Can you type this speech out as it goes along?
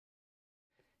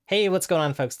Hey, what's going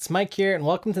on, folks? It's Mike here, and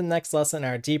welcome to the next lesson in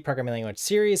our D programming language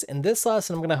series. In this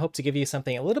lesson, I'm going to hope to give you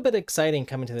something a little bit exciting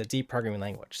coming to the D programming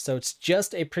language. So it's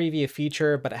just a preview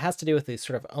feature, but it has to do with the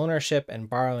sort of ownership and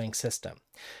borrowing system.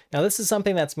 Now, this is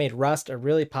something that's made Rust a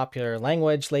really popular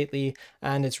language lately,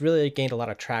 and it's really gained a lot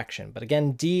of traction. But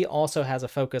again, D also has a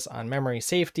focus on memory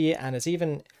safety and is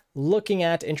even looking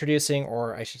at introducing,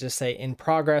 or I should just say in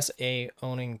progress, a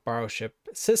owning borrowship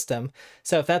system.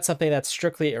 So if that's something that's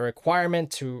strictly a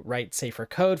requirement to write safer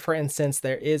code, for instance,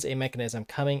 there is a mechanism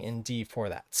coming in D for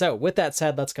that. So with that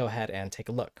said, let's go ahead and take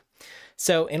a look.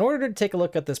 So in order to take a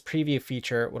look at this preview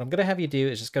feature, what I'm going to have you do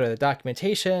is just go to the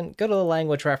documentation, go to the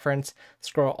language reference,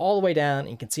 scroll all the way down, and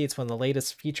you can see it's one of the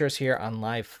latest features here on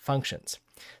live functions.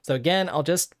 So again, I'll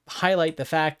just highlight the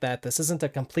fact that this isn't a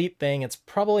complete thing. It's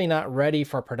probably not ready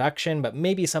for production, but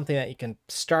maybe something that you can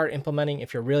start implementing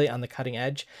if you're really on the cutting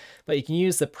edge. But you can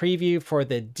use the preview for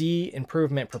the D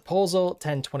improvement proposal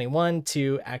 1021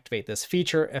 to activate this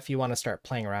feature if you want to start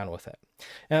playing around with it.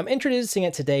 Now, I'm introducing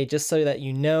it today just so that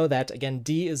you know that, again,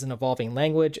 D is an evolving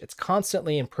language. It's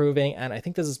constantly improving, and I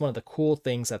think this is one of the cool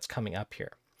things that's coming up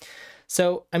here.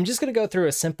 So I'm just going to go through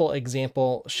a simple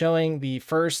example showing the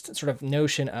first sort of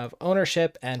notion of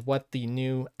ownership and what the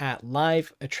new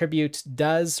 @live attribute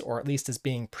does, or at least is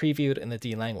being previewed in the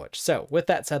D language. So with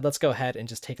that said, let's go ahead and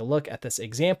just take a look at this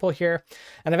example here.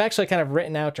 And I've actually kind of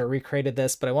written out or recreated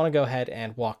this, but I want to go ahead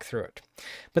and walk through it.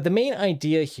 But the main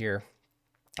idea here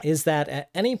is that at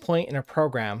any point in a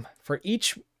program, for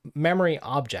each memory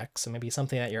object, so maybe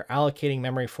something that you're allocating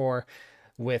memory for,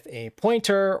 with a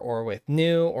pointer or with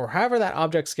new or however that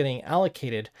object's getting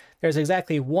allocated, there's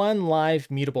exactly one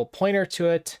live mutable pointer to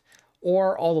it,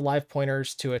 or all the live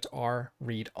pointers to it are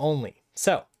read-only.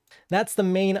 So that's the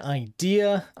main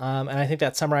idea, and I think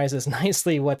that summarizes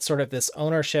nicely what sort of this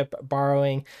ownership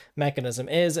borrowing mechanism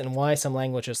is and why some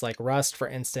languages like Rust, for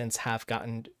instance, have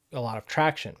gotten a lot of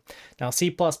traction. Now, C++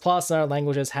 and other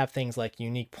languages have things like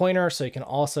unique pointer, so you can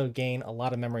also gain a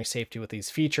lot of memory safety with these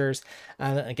features.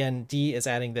 And again, D is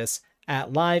adding this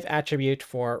 @live attribute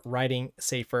for writing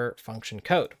safer function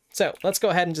code. So let's go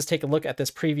ahead and just take a look at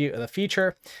this preview of the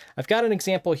feature. I've got an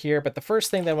example here, but the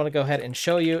first thing that I want to go ahead and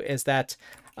show you is that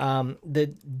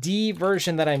the D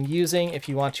version that I'm using, if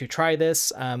you want to try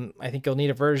this, I think you'll need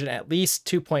a version at least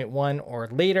 2.1 or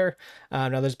later.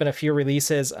 Now, there's been a few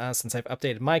releases since I've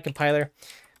updated my compiler,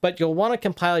 but you'll want to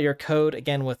compile your code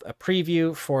again with a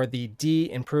preview for the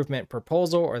D improvement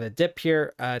proposal, or the DIP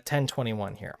here,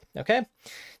 1021 here. Okay.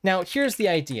 Now, here's the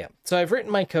idea. So I've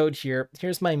written my code here.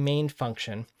 Here's my main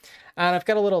function, and I've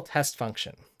got a little test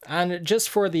function. And just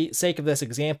for the sake of this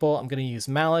example, I'm going to use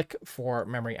malloc for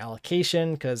memory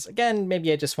allocation, because again,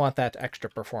 maybe I just want that extra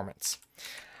performance.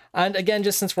 And again,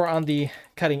 just since we're on the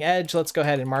cutting edge, let's go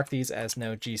ahead and mark these as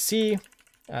no GC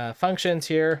functions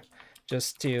here,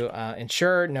 just to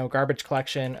ensure no garbage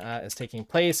collection is taking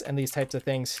place and these types of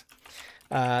things.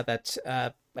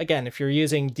 Again, if you're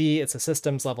using D, it's a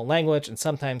systems level language, and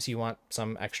sometimes you want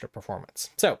some extra performance.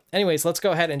 So anyways, let's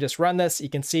go ahead and just run this. You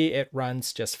can see it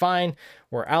runs just fine.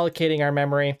 We're allocating our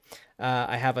memory.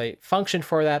 I have a function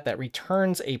for that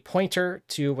returns a pointer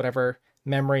to whatever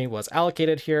memory was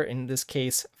allocated here, in this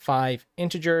case, 5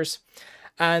 integers.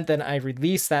 And then I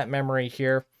release that memory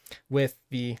here with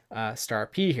the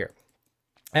 *p here.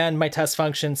 And my test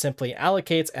function simply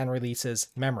allocates and releases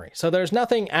memory. So there's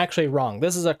nothing actually wrong.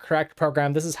 This is a correct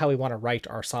program. This is how we want to write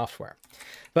our software.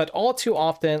 But all too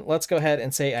often, let's go ahead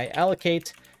and say I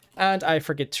allocate and I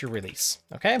forget to release.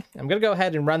 Okay, I'm going to go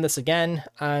ahead and run this again.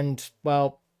 And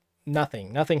well,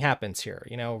 nothing happens here.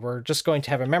 You know, we're just going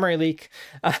to have a memory leak.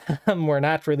 We're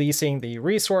not releasing the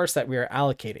resource that we are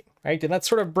allocating, right? And that's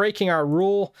sort of breaking our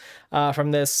rule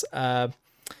from this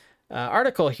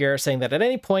article here, saying that at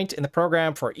any point in the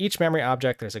program for each memory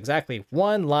object, there's exactly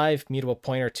one live mutable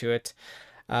pointer to it,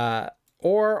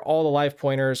 or all the live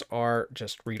pointers are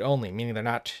just read-only, meaning they're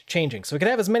not changing. So we can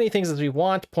have as many things as we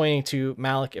want pointing to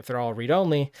malloc if they're all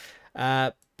read-only,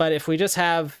 but if we just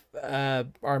have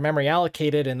our memory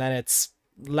allocated and then it's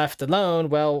left alone,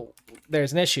 well,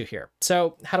 there's an issue here.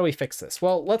 So how do we fix this?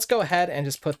 Well, let's go ahead and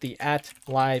just put the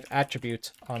 @live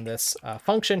attribute on this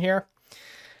function here.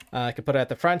 I could put it at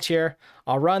the front here.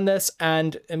 I'll run this,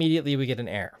 and immediately we get an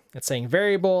error. It's saying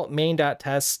variable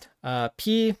main.test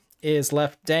p is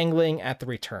left dangling at the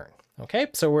return. Okay,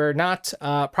 so we're not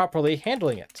properly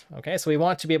handling it. Okay, so we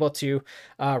want to be able to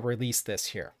release this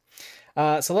here.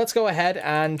 So let's go ahead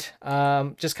and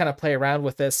just kind of play around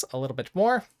with this a little bit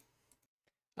more.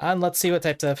 And let's see what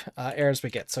types of errors we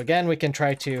get. So again, we can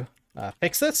try to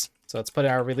fix this. So let's put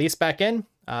our release back in.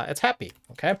 It's happy.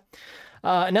 Okay.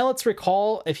 Now let's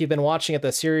recall, if you've been watching at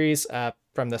the series,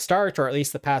 from the start, or at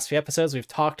least the past few episodes, we've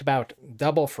talked about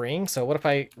double freeing. So what if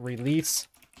I release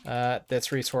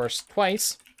this resource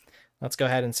twice? Let's go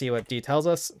ahead and see what D tells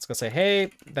us. It's going to say,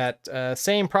 hey, that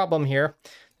same problem here.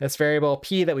 This variable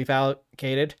P that we've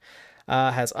allocated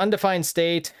has undefined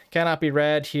state, cannot be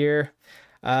read here.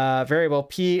 Variable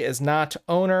P is not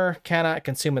owner, cannot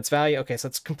consume its value. Okay, so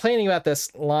it's complaining about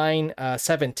this line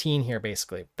 17 here,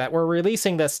 basically, that we're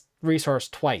releasing this resource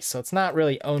twice. So it's not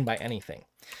really owned by anything.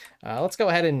 Let's go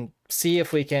ahead and see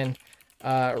if we can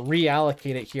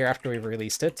reallocate it here after we've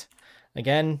released it.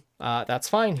 Again, that's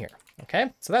fine here.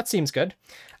 Okay, so that seems good.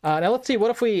 Now let's see,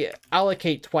 what if we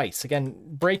allocate twice? Again,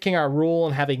 breaking our rule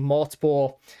and having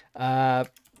multiple,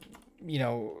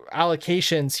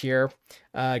 allocations here,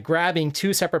 grabbing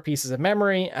two separate pieces of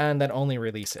memory and then only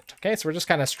release it. Okay, so we're just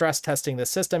kind of stress testing the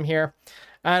system here.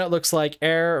 And it looks like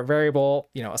error variable,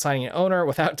 assigning an owner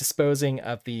without disposing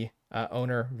of the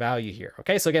owner value here.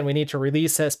 Okay, so again, we need to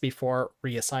release this before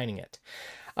reassigning it.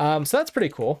 So that's pretty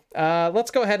cool. Let's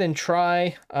go ahead and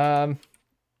try,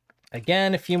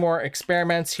 again, a few more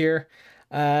experiments here.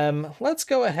 Let's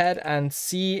go ahead and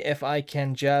see if I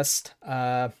can just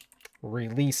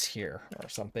release here or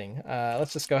something.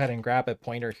 Let's just go ahead and grab a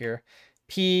pointer here.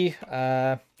 P,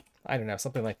 I don't know,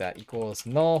 something like that equals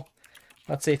null.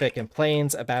 Let's see if it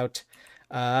complains about,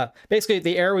 basically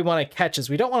the error we want to catch is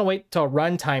we don't want to wait till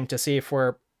runtime to see if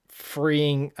we're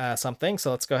freeing something.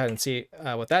 So let's go ahead and see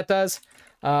what that does.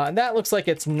 And that looks like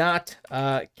it's not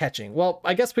catching. Well,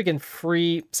 I guess we can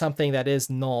free something that is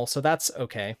null, so that's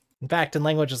okay. In fact, in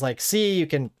languages like C, you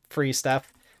can free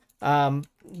stuff.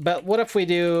 But what if we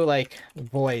do like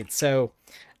void? So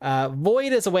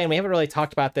void is a way, and we haven't really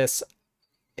talked about this,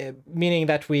 meaning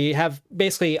that we have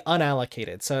basically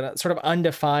unallocated, so sort of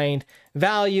undefined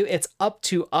value. It's up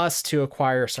to us to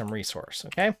acquire some resource,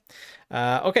 okay?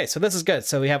 Okay, so this is good.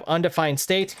 So we have undefined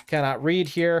state, cannot read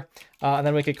here, and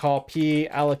then we could call P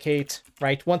allocate,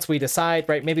 right? Once we decide,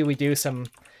 right, maybe we do some,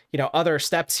 other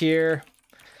steps here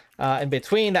in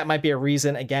between. That might be a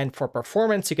reason, again, for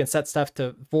performance. You can set stuff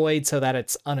to void so that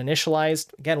it's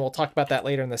uninitialized. Again, we'll talk about that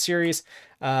later in the series.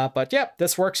 But yeah,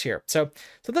 this works here. So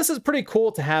this is pretty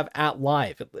cool to have at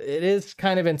live. It is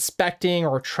kind of inspecting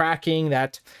or tracking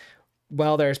that,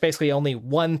 well, there's basically only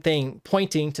one thing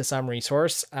pointing to some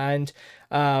resource, and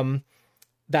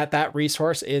that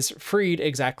resource is freed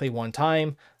exactly one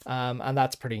time. And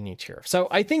that's pretty neat here. So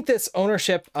I think this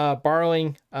ownership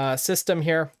borrowing system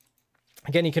here,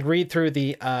 again, you can read through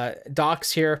the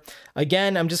docs here.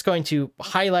 Again, I'm just going to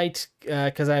highlight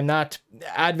because I'm not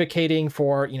advocating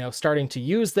for, starting to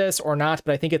use this or not,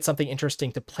 but I think it's something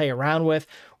interesting to play around with,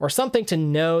 or something to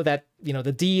know that,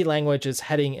 the D language is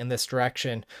heading in this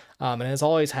direction and has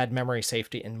always had memory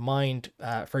safety in mind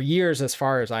for years, as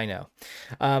far as I know.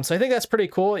 So I think that's pretty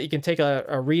cool. You can take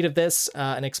a read of this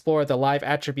and explore the live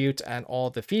attribute and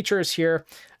all the features here,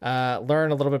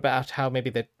 learn a little bit about how maybe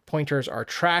the pointers are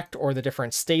tracked or the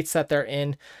different states that they're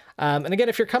in. And again,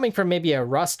 if you're coming from maybe a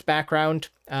Rust background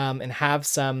and have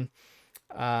some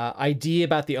idea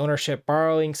about the ownership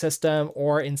borrowing system,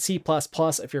 or in C++,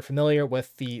 if you're familiar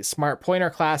with the smart pointer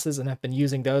classes and have been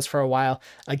using those for a while,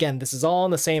 again, this is all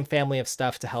in the same family of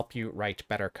stuff to help you write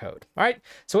better code. All right,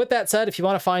 so with that said, if you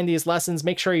want to find these lessons,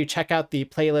 make sure you check out the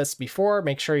playlist before,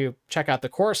 make sure you check out the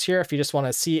course here if you just want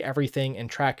to see everything and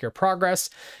track your progress.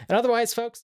 And otherwise,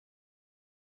 folks,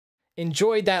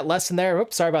 enjoyed that lesson there.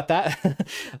 Oops, sorry about that.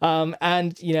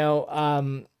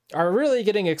 Are really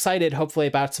getting excited, hopefully,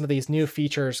 about some of these new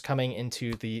features coming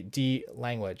into the D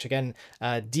language. Again,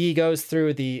 D goes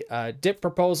through the DIP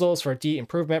proposals for D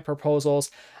improvement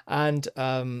proposals. And,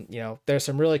 there's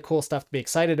some really cool stuff to be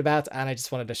excited about. And I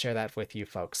just wanted to share that with you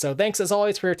folks. So thanks as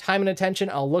always for your time and attention.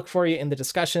 I'll look for you in the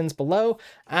discussions below.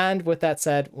 And with that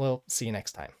said, we'll see you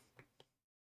next time.